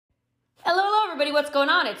everybody, what's going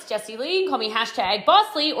on? It's Jessie Lee. Call me hashtag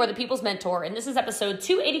Boss Lee or the People's Mentor. And this is episode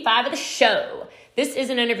 285 of the show. This is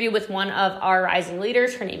an interview with one of our rising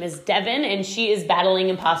leaders. Her name is Devin, and she is battling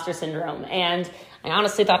imposter syndrome. And I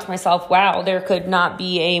honestly thought to myself, wow, there could not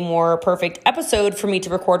be a more perfect episode for me to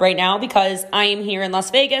record right now because I am here in Las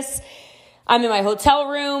Vegas. I'm in my hotel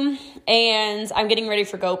room and I'm getting ready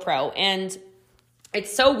for GoPro. And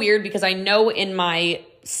it's so weird because I know in my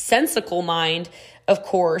sensical mind, of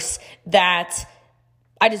course, that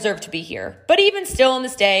I deserve to be here. But even still in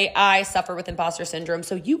this day, I suffer with imposter syndrome.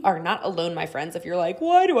 So you are not alone, my friends. If you're like,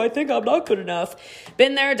 why do I think I'm not good enough?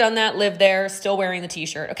 Been there, done that, lived there, still wearing the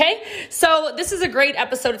t-shirt, okay? So this is a great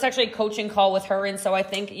episode. It's actually a coaching call with her. And so I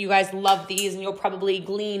think you guys love these and you'll probably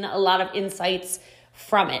glean a lot of insights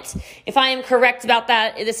from it. If I am correct about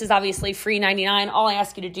that, this is obviously free 99. All I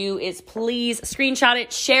ask you to do is please screenshot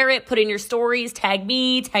it, share it, put in your stories, tag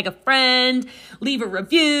me, tag a friend, leave a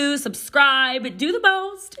review, subscribe, do the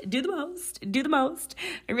most.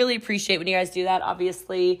 I really appreciate when you guys do that.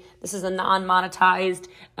 Obviously, this is a non-monetized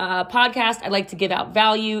podcast. I like to give out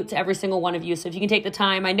value to every single one of you. So if you can take the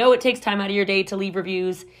time, I know it takes time out of your day to leave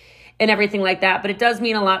reviews and everything like that, but it does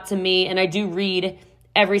mean a lot to me, and I do read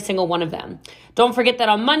every single one of them. Don't forget that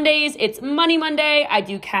on Mondays, it's Money Monday. I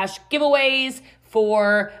do cash giveaways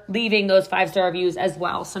for leaving those 5-star reviews as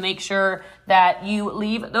well. So make sure that you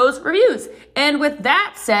leave those reviews. And with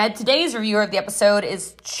that said, today's reviewer of the episode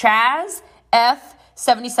is Chaz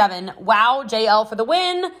F77. Wow, JL for the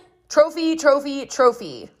win. Trophy.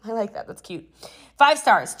 I like that. That's cute. 5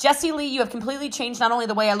 stars. Jessie Lee, you have completely changed not only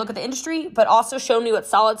the way I look at the industry, but also shown me what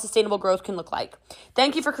solid, sustainable growth can look like.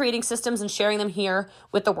 Thank you for creating systems and sharing them here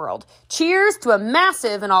with the world. Cheers to a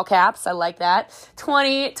massive, in all caps, I like that,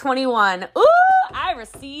 2021. Ooh, I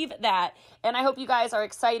receive that. And I hope you guys are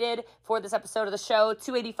excited for this episode of the show.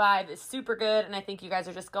 285 is super good, and I think you guys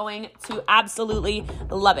are just going to absolutely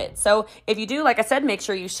love it. So if you do, like I said, make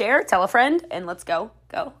sure you share, tell a friend, and let's go.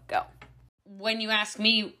 When you ask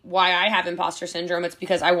me why I have imposter syndrome, it's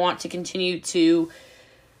because I want to continue to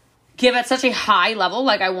give at such a high level.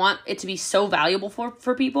 Like, I want it to be so valuable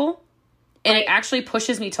for people. And it actually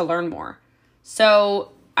pushes me to learn more.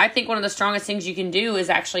 So I think one of the strongest things you can do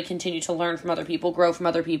is actually continue to learn from other people, grow from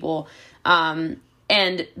other people, and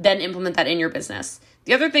then implement that in your business.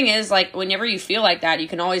 The other thing is, like, whenever you feel like that, you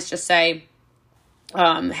can always just say,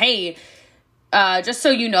 hey, just so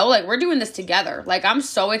you know, like, we're doing this together. Like, I'm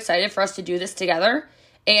so excited for us to do this together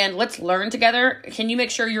and let's learn together. Can you make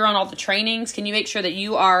sure you're on all the trainings? Can you make sure that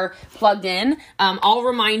you are plugged in? I'll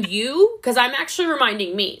remind you, because I'm actually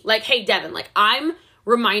reminding me, like, hey, Devin, like, I'm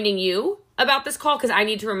reminding you about this call because I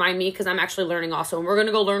need to remind me because I'm actually learning also. And we're going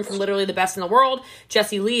to go learn from literally the best in the world.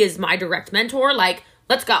 Jessie Lee is my direct mentor. Like,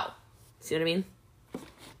 let's go. See what I mean?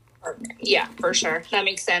 Yeah, for sure. That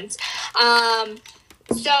makes sense.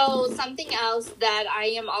 So something else that I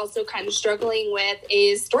am also kind of struggling with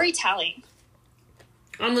is storytelling.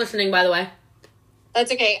 I'm listening, by the way.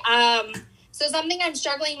 That's okay. So something I'm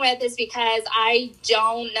struggling with is because I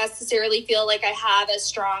don't necessarily feel like I have a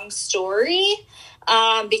strong story,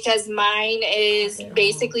 because mine is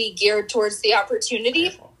basically geared towards the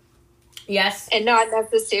opportunity. Yes. And not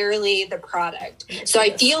necessarily the product. So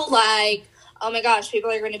I feel like, oh my gosh,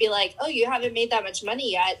 people are going to be like, oh, you haven't made that much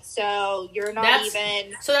money yet, so you're not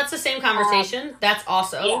even... So that's the same conversation. That's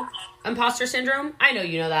also imposter syndrome. I know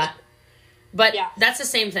you know that. But that's the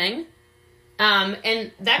same thing.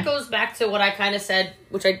 And that goes back to what I kind of said,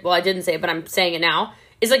 which I didn't say it, but I'm saying it now,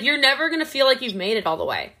 is like, you're never going to feel like you've made it all the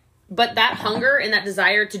way. But that hunger and that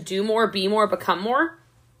desire to do more, be more, become more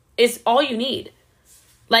is all you need.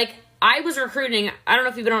 Like, I was recruiting, I don't know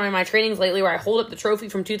if you've been on my trainings lately where I hold up the trophy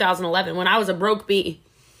from 2011 when I was a broke bee.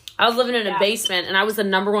 I was living in a basement and I was the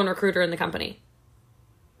number 1 recruiter in the company.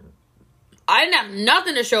 I didn't have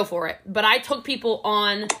nothing to show for it, but I took people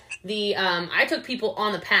on the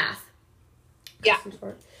path. Yeah.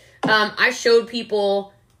 I showed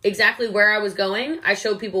people exactly where I was going. I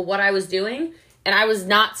showed people what I was doing, and I was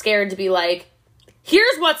not scared to be like,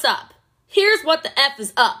 here's what's up. Here's what the F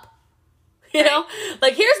is up. You know,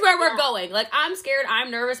 like, here's where we're going. Like, I'm scared,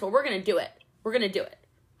 I'm nervous, but we're going to do it. We're going to do it.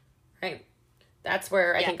 Right? That's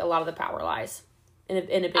where I think a lot of the power lies in a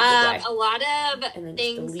big way. A lot of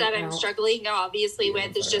things that I'm struggling, obviously,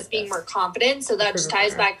 with is just being more confident. So that just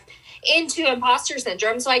ties back into imposter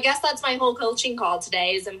syndrome. So I guess that's my whole coaching call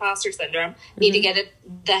today is imposter syndrome. Need to get it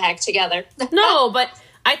the heck together. No, but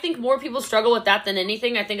I think more people struggle with that than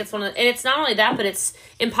anything. I think it's and it's not only that, but it's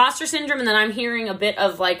imposter syndrome. And then I'm hearing a bit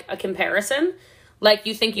of like a comparison. Like,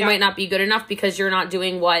 you think you might not be good enough because you're not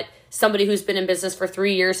doing what somebody who's been in business for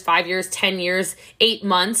 3 years, 5 years, 10 years, 8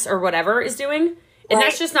 months or whatever is doing. And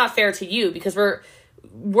that's just not fair to you, because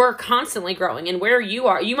we're constantly growing. And where you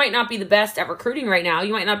are, you might not be the best at recruiting right now.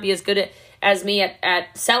 You might not be as good as me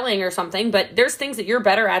at selling or something, but there's things that you're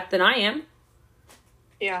better at than I am.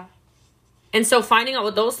 Yeah. And so finding out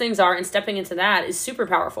what those things are and stepping into that is super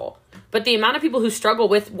powerful. But the amount of people who struggle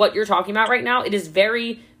with what you're talking about right now, it is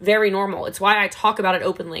very, very normal. It's why I talk about it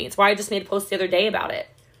openly. It's why I just made a post the other day about it.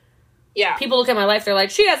 Yeah. People look at my life, they're like,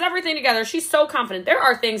 she has everything together. She's so confident. There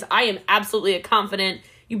are things I am absolutely confident.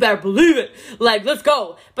 You better believe it. Like, let's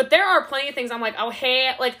go. But there are plenty of things I'm like, oh,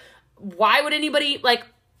 hey, like, why would anybody, like,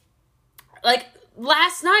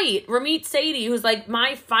 last night, Ramit Sethi, who's like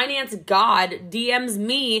my finance god, DMs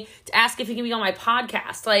me to ask if he can be on my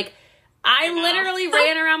podcast. Like, I literally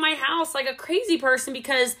ran around my house like a crazy person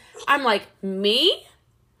because I'm like, me?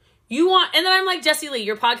 You want, and then I'm like, Jesse Lee,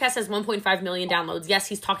 your podcast has 1.5 million downloads. Yes,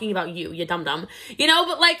 he's talking about you dum-dum. You know,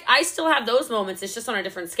 but like, I still have those moments. It's just on a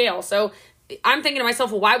different scale. So I'm thinking to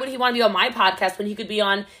myself, well, why would he want to be on my podcast when he could be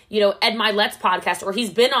on, Ed Milet's podcast, or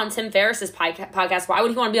he's been on Tim Ferriss's podcast. Why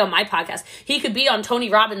would he want to be on my podcast? He could be on Tony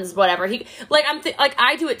Robbins, whatever.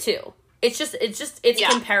 I do it too. It's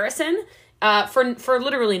comparison, for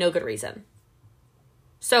literally no good reason.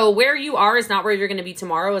 So where you are is not where you're going to be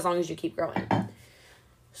tomorrow, as long as you keep growing.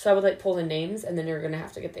 So I would pull the names, and then you're going to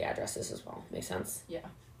have to get the addresses as well. Make sense? Yeah.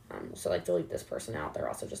 So delete this person out. They're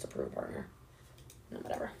also just a approved partner. No,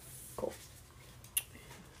 whatever. Cool.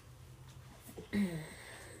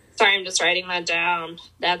 Sorry, I'm just writing that down.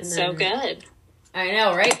 That's so good. I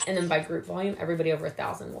know, right? And then by group volume, everybody over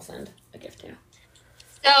 1,000 will send a gift to you.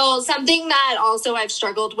 So something that also I've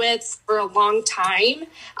struggled with for a long time.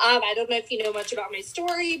 I don't know if you know much about my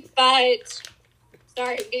story, but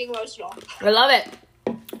sorry, I'm getting emotional. I love it.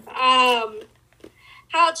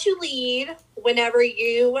 How to lead whenever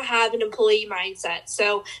you have an employee mindset.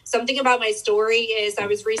 So something about my story is I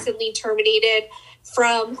was recently terminated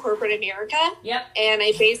from corporate America. Yep. And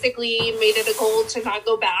I basically made it a goal to not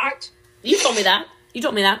go back. You told me that.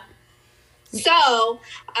 So,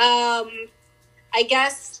 I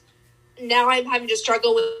guess now I'm having to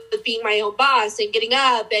struggle with being my own boss and getting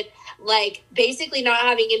up and basically not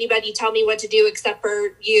having anybody tell me what to do except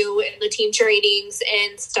for you and the team trainings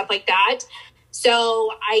and stuff like that.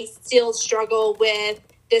 So I still struggle with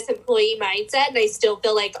this employee mindset, and I still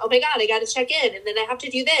feel like, oh my God, I got to check in, and then I have to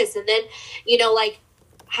do this. And then,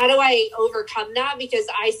 how do I overcome that? Because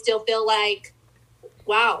I still feel like,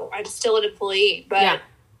 wow, I'm still an employee, but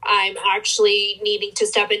I'm actually needing to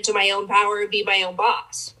step into my own power and be my own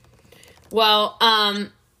boss. Well,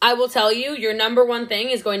 I will tell you, your number one thing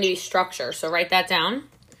is going to be structure. So write that down.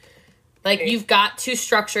 You've got to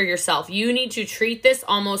structure yourself. You need to treat this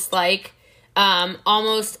almost like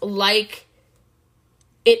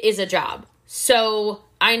it is a job. So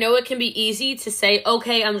I know it can be easy to say,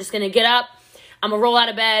 okay, I'm just going to get up. I'm going to roll out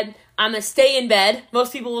of bed. I'm going to stay in bed.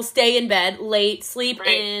 Most people will stay in bed late, sleep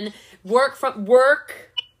in, work,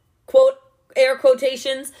 quote, air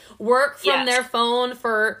quotations, work from their phone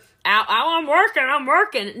for, I'm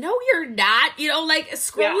working. No, you're not.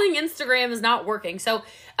 Scrolling Instagram is not working. So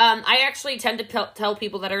I actually tend to tell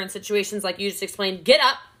people that are in situations like you just explained, get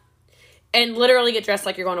up and literally get dressed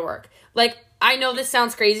like you're going to work. I know this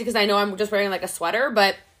sounds crazy because I know I'm just wearing a sweater,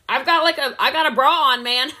 but I got a bra on,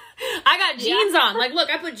 man. I got jeans on.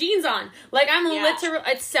 Look, I put jeans on. I'm literally,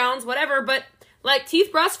 it sounds whatever, but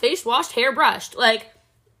teeth brushed, face washed, hair brushed,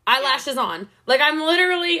 eyelashes on. I'm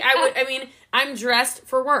literally, I'm dressed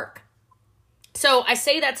for work. So I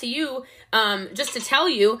say that to you, just to tell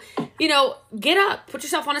you, get up, put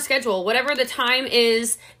yourself on a schedule, whatever the time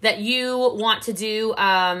is that you want to do,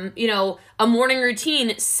 a morning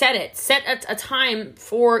routine, set it, set a time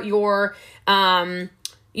for your, for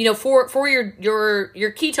your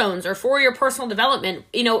ketones or for your personal development.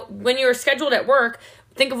 When you're scheduled at work,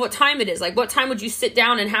 think of what time it is. What time would you sit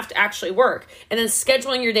down and have to actually work? And then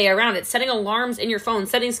scheduling your day around it, setting alarms in your phone,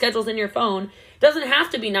 setting schedules in your phone. Doesn't have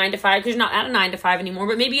to be 9 to 5 because you're not at a 9 to 5 anymore,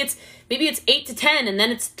 but maybe it's 8 to 10 and then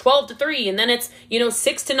it's 12 to 3 and then it's,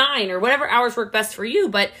 6 to 9 or whatever hours work best for you.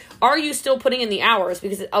 But are you still putting in the hours?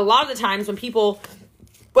 Because a lot of the times when people,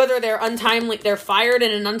 whether they're fired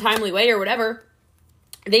in an untimely way or whatever,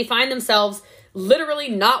 they find themselves literally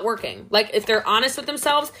not working. If they're honest with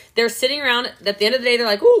themselves, they're sitting around at the end of the day, they're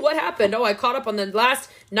like, oh, what happened? Oh, I caught up on the last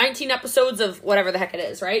 19 episodes of whatever the heck it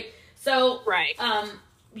is, right? So,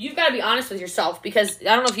 you've got to be honest with yourself, because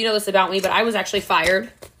I don't know if you know this about me, but I was actually fired.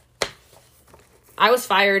 I was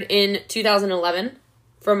fired in 2011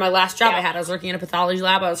 from my last job I had. I was working in a pathology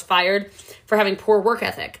lab. I was fired for having poor work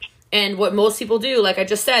ethic. And what most people do, like I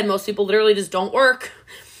just said, most people literally just don't work.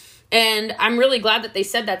 And I'm really glad that they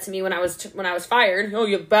said that to me when I was fired. Oh,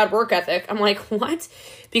 you have bad work ethic. I'm like, what?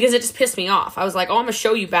 Because it just pissed me off. I was like, oh, I'm going to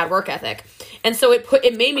show you bad work ethic. And so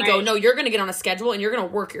it made me go, no, you're going to get on a schedule and you're going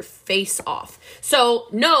to work your face off. So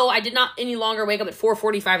no, I did not any longer wake up at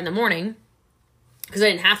 4:45 in the morning because I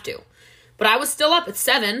didn't have to. But I was still up at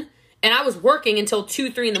 7 and I was working until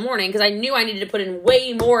 2, 3 in the morning because I knew I needed to put in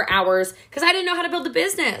way more hours because I didn't know how to build a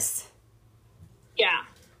business. Yeah.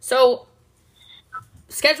 So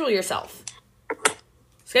schedule yourself.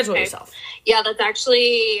 Schedule yourself. Yeah, that's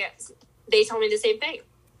actually, they told me the same thing.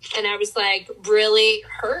 And I was like really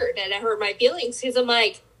hurt, and it hurt my feelings because I'm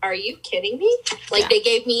like, are you kidding me? Like, they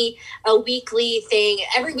gave me a weekly thing.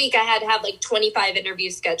 Every week I had to have like 25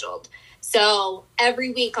 interviews scheduled. So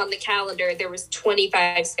every week on the calendar, there was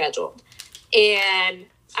 25 scheduled. And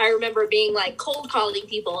I remember being like cold calling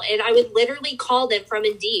people, and I would literally call them from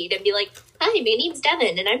Indeed and be like, hi, my name's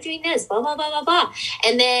Devin and I'm doing this, blah, blah, blah, blah, blah.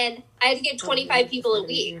 And then I had to get 25 people a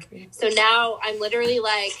week. So now I'm literally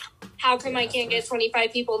like, how come I can't get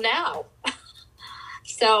 25 people now?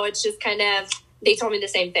 So it's just kind of, they told me the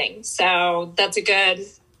same thing. So that's a good.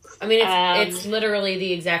 I mean, it's literally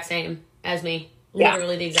the exact same as me.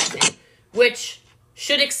 Literally the exact same. Which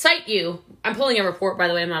should excite you. I'm pulling a report, by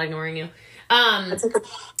the way. I'm not ignoring you.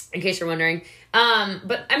 In case you're wondering.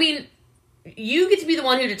 But I mean, you get to be the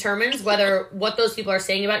one who determines whether what those people are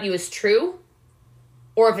saying about you is true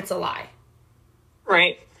or if it's a lie.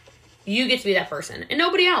 Right. You get to be that person and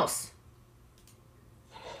nobody else.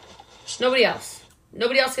 Nobody else.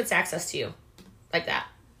 Nobody else gets access to you like that.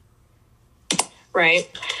 Right.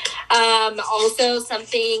 Also,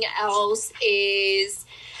 something else is,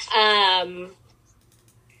 there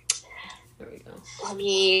we go.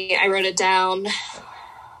 I wrote it down.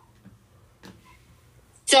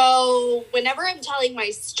 So whenever I'm telling my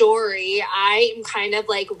story, I am kind of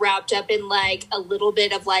like wrapped up in like a little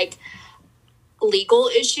bit of like legal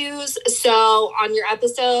issues. So on your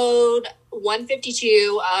episode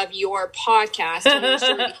 152 of your podcast,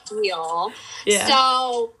 Deal. Yeah.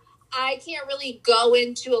 So I can't really go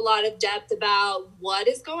into a lot of depth about what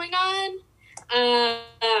is going on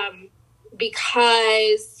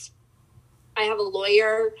because I have a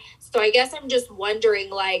lawyer. So I guess I'm just wondering,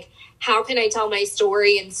 like, how can I tell my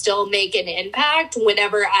story and still make an impact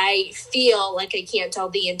whenever I feel like I can't tell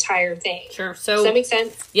the entire thing? Sure. So does that make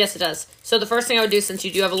sense? Yes, it does. So the first thing I would do, since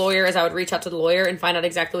you do have a lawyer, is I would reach out to the lawyer and find out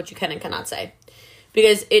exactly what you can and cannot say.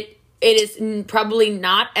 Because it is probably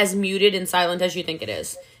not as muted and silent as you think it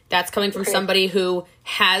is. That's coming from somebody who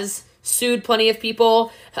has sued plenty of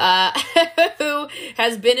people, who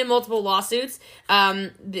has been in multiple lawsuits.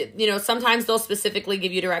 Sometimes they'll specifically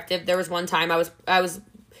give you directive. There was one time I was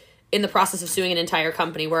in the process of suing an entire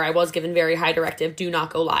company where I was given very high directive, do not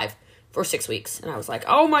go live for 6 weeks. And I was like,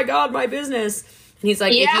 oh my God, my business. And he's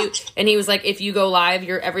like, if you go live,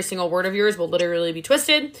 every single word of yours will literally be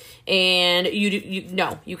twisted and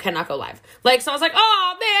you cannot go live. Like, so I was like,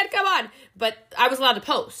 oh man, come on. But I was allowed to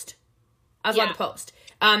post.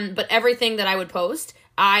 But everything that I would post,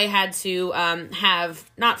 I had to have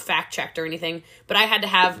not fact checked or anything, but I had to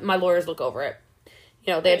have my lawyers look over it.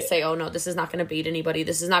 They had to say, oh no, this is not going to beat anybody.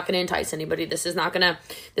 This is not going to entice anybody. This is not,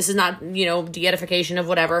 de-edification of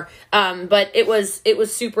whatever. But it was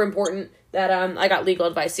super important that I got legal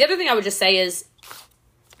advice. The other thing I would just say is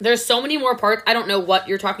there's so many more parts. I don't know what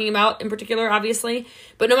you're talking about in particular, obviously,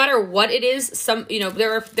 but no matter what it is,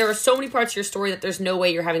 there are so many parts of your story that there's no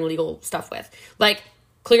way you're having legal stuff with. Like,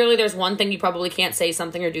 clearly there's one thing you probably can't say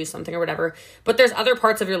something or do something or whatever, but there's other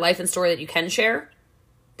parts of your life and story that you can share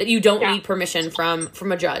that you don't need permission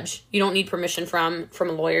from a judge. You don't need permission from a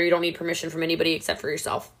lawyer. You don't need permission from anybody except for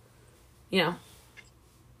yourself.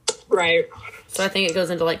 Right. So I think it goes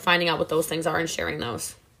into like finding out what those things are and sharing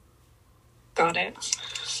those. Got it.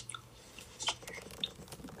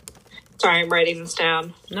 Sorry, I'm writing this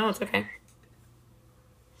down. No, it's okay.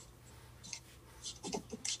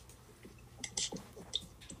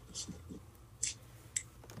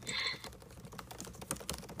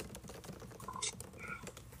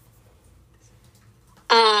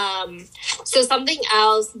 So something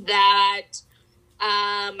else that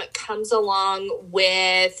comes along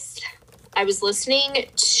with, I was listening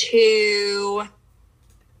to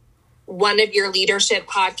one of your leadership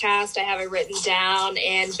podcasts. I have it written down,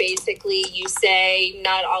 and basically you say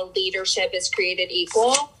not all leadership is created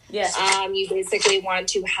equal. Yes. You basically want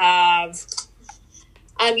to have,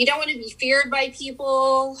 you don't want to be feared by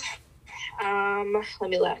people. Let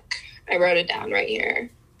me look. I wrote it down right here.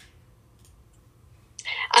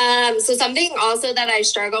 So something also that I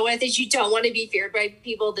struggle with is you don't want to be feared by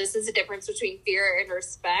people. This is a difference between fear and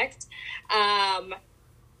respect.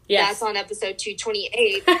 That's on episode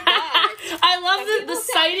 228. But I love the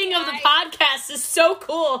sighting of the podcast is so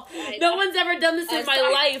cool. No one's ever done this in my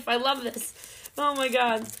life. I love this. Oh my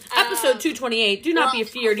God. Episode 228. Do not be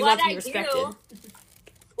feared. You want to be respected.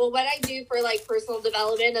 Well, what I do for like personal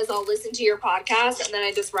development is I'll listen to your podcast and then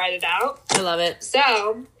I just write it out. I love it.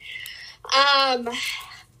 So,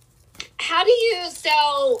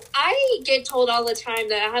 so I get told all the time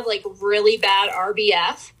that I have like really bad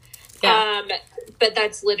RBF. Yeah. But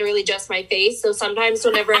that's literally just my face. So sometimes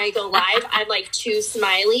whenever I go live, I'm like too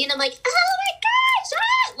smiley and I'm like, oh my gosh.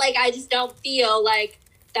 Ah! Like, I just don't feel like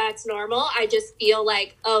that's normal. I just feel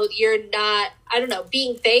like, oh, you're not, I don't know,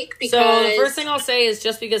 being fake. Because so the first thing I'll say is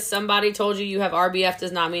just because somebody told you you have RBF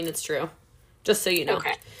does not mean it's true. Just so you know.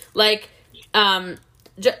 Okay. Like, I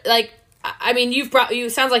mean, you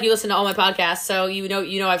sounds like you listen to all my podcasts, so you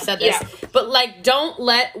know I've said this. Yeah. But like, don't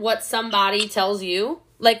let what somebody tells you,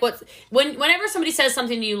 like whenever somebody says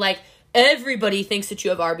something to you, like everybody thinks that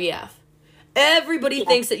you have RBF. Everybody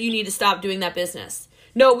thinks that you need to stop doing that business.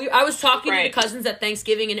 No, I was talking to the cousins at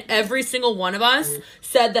Thanksgiving, and every single one of us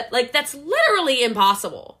said that, like, that's literally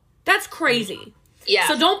impossible. That's crazy. Yeah.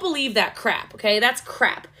 So don't believe that crap, okay? That's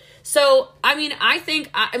crap. So, I mean, I've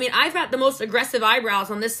got the most aggressive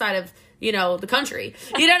eyebrows on this side of, the country.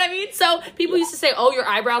 You know what I mean? So people used to say, oh, your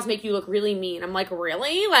eyebrows make you look really mean. I'm like,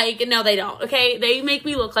 really? Like, no, they don't. Okay. They make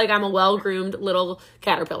me look like I'm a well-groomed little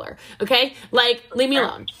caterpillar. Okay. Like, leave me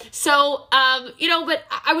alone. So, but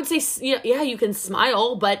I would say, yeah, you can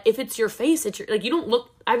smile, but if it's your face, it's like, you don't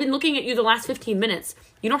look, I've been looking at you the last 15 minutes.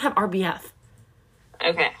 You don't have RBF.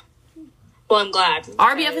 Okay. Well, I'm glad.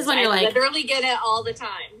 RBF is when you're like, I literally get it all the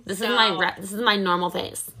time. This is my normal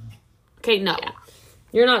face. Okay. No,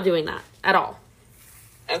 you're not doing that at all.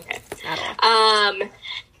 Okay. At all.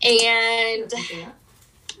 And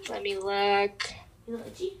let me look.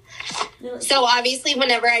 So obviously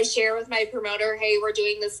whenever I share with my promoter, hey, we're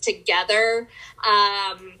doing this together,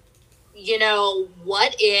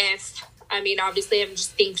 what if, obviously I'm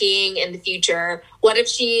just thinking in the future, what if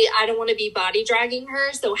I don't want to be body dragging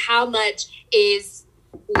her. So how much is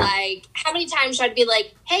like, how many times should I be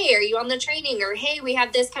like, hey, are you on the training? Or, hey, we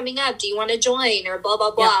have this coming up. Do you want to join? Or blah,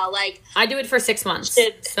 blah, blah. Yep. Like, I do it for 6 months.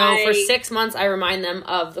 For 6 months, I remind them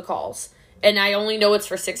of the calls. And I only know it's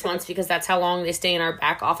for 6 months because that's how long they stay in our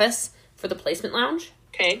back office for the placement lounge.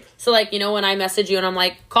 Okay. So, like, when I message you and I'm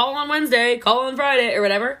like, call on Wednesday, call on Friday, or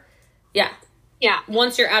whatever. Yeah. Yeah.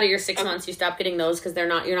 Once you're out of your 6 months, you stop getting those because you're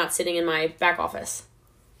not sitting in my back office.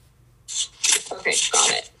 Okay,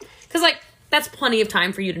 got it. Because, like, that's plenty of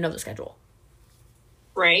time for you to know the schedule.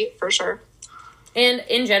 Right, for sure. And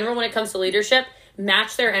in general, when it comes to leadership,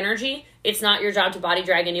 match their energy. It's not your job to body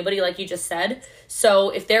drag anybody, like you just said. So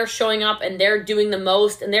if they're showing up and they're doing the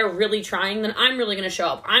most and they're really trying, then I'm really going to show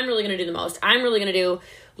up. I'm really going to do the most. I'm really going to do,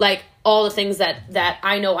 like, all the things that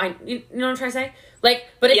I know. You know what I'm trying to say? Like,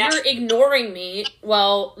 but if you're ignoring me,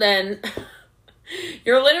 well, then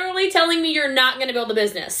you're literally telling me you're not going to build the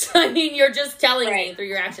business. I mean, you're just telling me through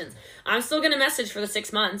your actions. I'm still going to message for the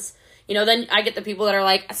 6 months. Then I get the people that are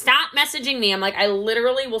like, stop messaging me. I'm like, I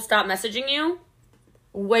literally will stop messaging you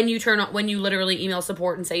when you literally email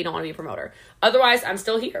support and say you don't want to be a promoter. Otherwise, I'm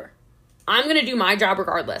still here. I'm going to do my job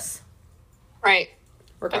regardless. Right.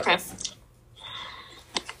 Regardless. Okay.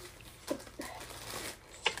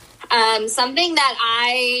 Something that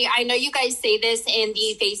I know you guys say this in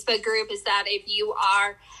the Facebook group is that if you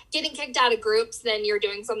are getting kicked out of groups, then you're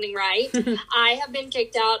doing something right. I have been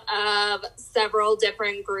kicked out of several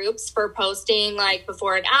different groups for posting like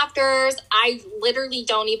before and afters. I literally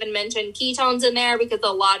don't even mention ketones in there because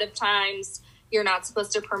a lot of times you're not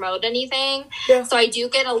supposed to promote anything. Yeah. So I do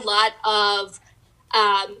get a lot of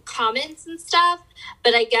comments and stuff,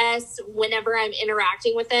 but I guess whenever I'm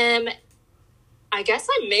interacting with them, I guess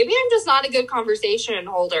I'm just not a good conversation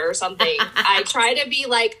holder or something. I try to be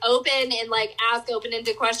like open and like ask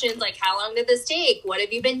open-ended questions like, how long did this take? What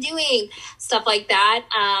have you been doing? Stuff like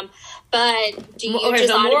that. But do you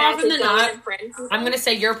just automatically go and friends? I'm going to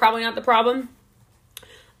say you're probably not the problem.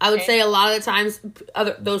 I would say a lot of the times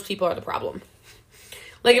those people are the problem.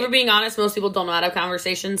 Like, if we're being honest, most people don't know how to have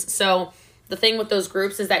conversations. So the thing with those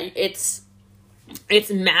groups is that it's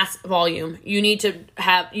mass volume. You need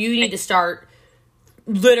to start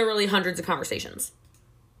literally hundreds of conversations.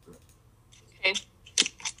 Okay.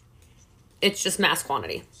 It's just mass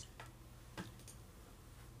quantity.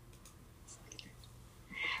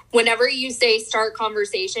 Whenever you say start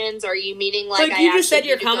conversations, are you meaning like you just said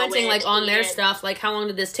you're commenting like on their stuff, like how long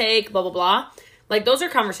did this take, blah, blah, blah. Like those are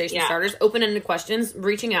conversation starters, open-ended questions,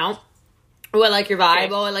 reaching out. Oh, I like your vibe.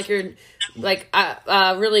 Okay. Oh, I like your,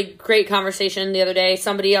 really great conversation the other day.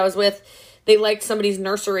 Somebody I was with, they liked somebody's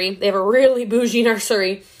nursery. They have a really bougie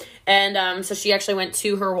nursery. And so she actually went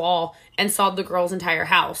to her wall and saw the girl's entire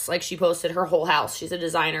house. Like, she posted her whole house. She's a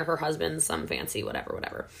designer. Her husband's some fancy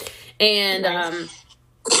whatever. And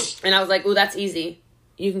and I was like, ooh, that's easy.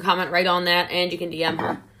 You can comment right on that, and you can DM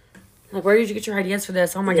her. Like, where did you get your ideas for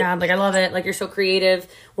this? Oh, my God. Like, I love it. Like, you're so creative.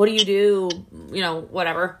 What do you do? You know,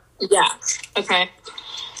 whatever. Yeah. Okay.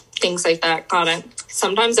 Things like that. Got it.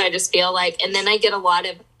 Sometimes I just feel like, and then I get a lot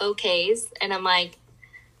of okays, and I'm like,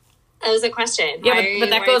 that was a question. Yeah, but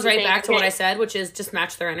that goes right back to what I said, which is just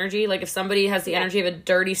match their energy. Like, if somebody has the energy of a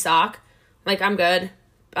dirty sock, like, I'm good.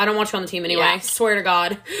 I don't want you on the team anyway. Yeah. Swear to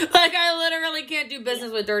God. Like, I literally can't do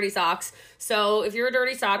business with dirty socks. So, if you're a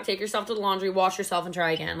dirty sock, take yourself to the laundry, wash yourself, and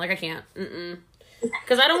try again. Like, I can't.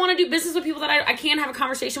 Because I don't want to do business with people that I can't have a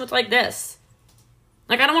conversation with like this.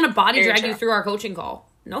 Like, I don't want to body drag you through our coaching call.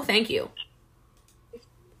 No, thank you.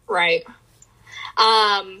 Right.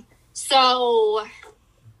 So,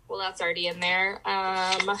 well, that's already in there.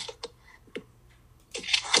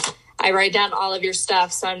 I write down all of your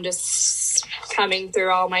stuff, so I'm just coming through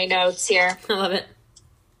all my notes here. I love it.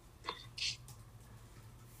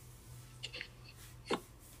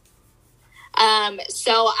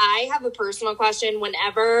 So I have a personal question.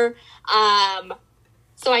 Whenever,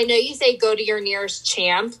 so I know you say go to your nearest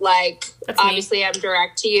champ. Like, that's obviously me. I'm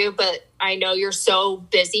direct to you, but I know you're so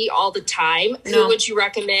busy all the time. No. Who would you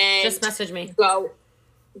recommend? Just message me. Go.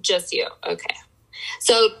 Just you. Okay.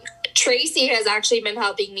 So Tracy has actually been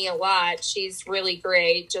helping me a lot. She's really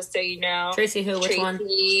great, just so you know. Tracy who? Which one?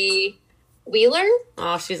 Tracy Wheeler.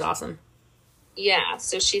 Oh, she's awesome. Yeah,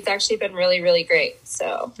 so she's actually been really, really great.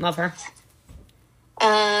 So love her.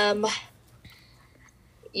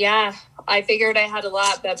 Yeah, I figured I had a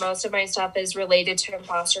lot, but most of my stuff is related to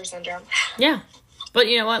imposter syndrome. Yeah, but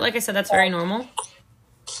you know what? Like I said, that's very normal.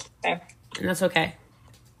 Okay. And that's okay.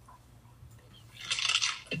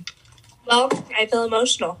 Well, I feel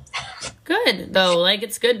emotional. Good, though. Like,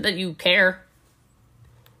 it's good that you care.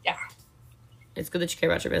 Yeah. It's good that you care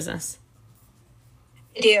about your business.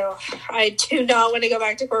 I do. I do not want to go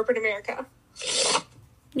back to corporate America.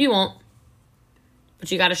 You won't.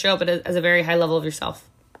 But you got to show up as a very high level of yourself.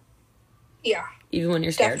 Yeah. Even when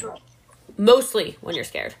you're scared. Definitely. Mostly when you're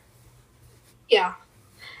scared. Yeah.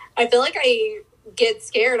 I feel like I get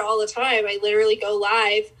scared all the time. I literally go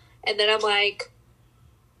live, and then I'm like,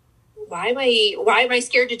 why am I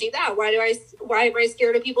scared to do that? Why am I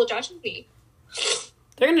scared of people judging me?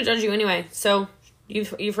 They're going to judge you anyway. So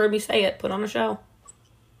you've heard me say it. Put on a show.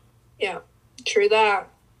 Yeah. True that.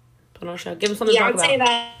 Put on a show. Give them something to talk about.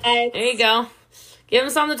 That. There you go. Give them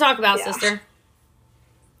something to talk about, sister.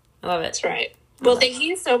 I love it. That's right. Well, thank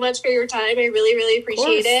you so much for your time. I really, really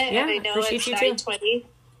appreciate it. Yeah, and I know appreciate it's 9:20.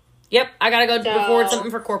 Yep, I gotta go record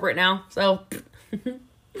something for corporate now. So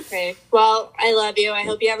okay. Well, I love you. I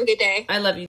hope you have a good day. I love you.